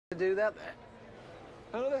do that there?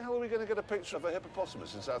 How the hell are we going to get a picture of a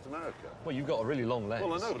hippopotamus in South America? Well, you've got a really long leg.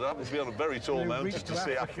 Well, I know, but I happen to be on a very tall mountain to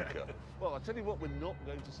see Africa. Africa. Well, I'll tell you what we're not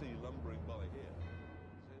going to see lumbering by here.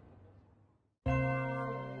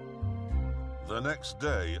 The next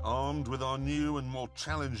day, armed with our new and more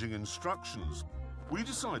challenging instructions, we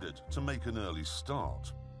decided to make an early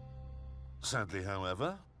start. Sadly,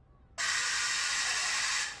 however...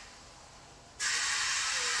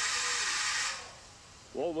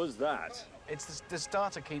 What was that? It's the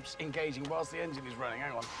starter keeps engaging whilst the engine is running.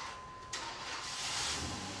 Hang on.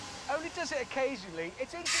 Only does it occasionally.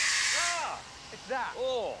 It's it's that.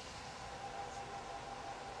 Oh!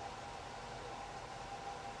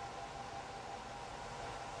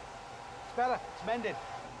 It's better. It's mended.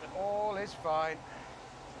 All is fine.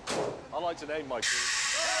 I like to name my team.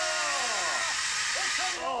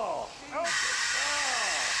 Oh!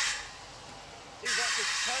 Is that a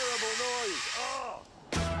terrible noise? Oh!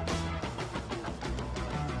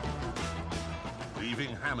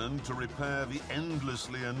 Leaving Hammond to repair the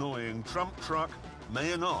endlessly annoying Trump truck,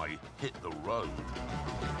 May and I hit the road.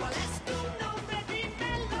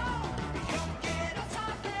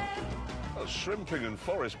 Well, shrimping and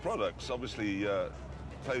forest products obviously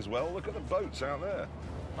pays well. Look at the boats out there.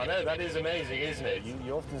 I know, that is amazing, isn't it?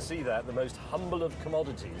 You often see that, the most humble of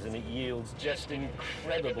commodities, and it yields just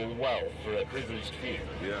incredible wealth for a privileged few.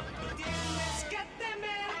 Yeah.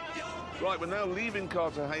 Right, we're now leaving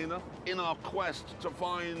Cartagena in our quest to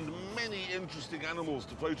find many interesting animals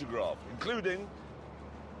to photograph, including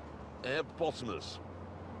a hippopotamus.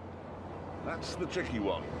 That's the tricky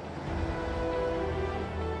one.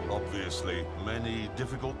 Obviously, many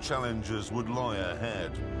difficult challenges would lie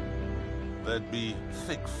ahead. There'd be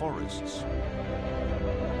thick forests,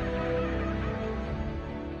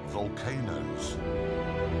 volcanoes,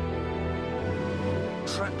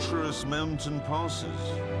 treacherous mountain passes,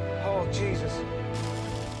 Oh, Jesus.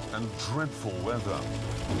 and dreadful weather.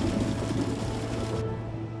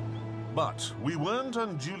 But we weren't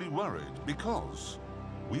unduly worried because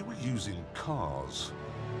we were using cars.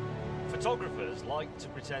 Photographers like to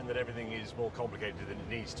pretend that everything is more complicated than it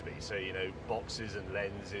needs to be. So, you know, boxes and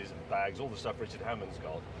lenses and bags, all the stuff Richard Hammond's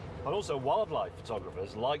got. And also wildlife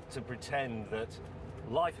photographers like to pretend that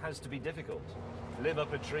life has to be difficult. Live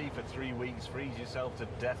up a tree for 3 weeks, freeze yourself to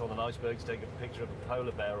death on an iceberg to take a picture of a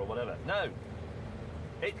polar bear or whatever. No,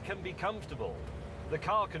 it can be comfortable. The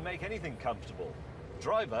car can make anything comfortable.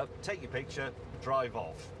 Drive up, take your picture, drive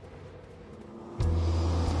off.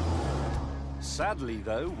 Sadly,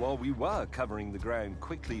 though, while we were covering the ground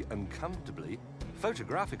quickly and comfortably,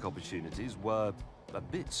 photographic opportunities were a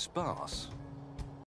bit sparse.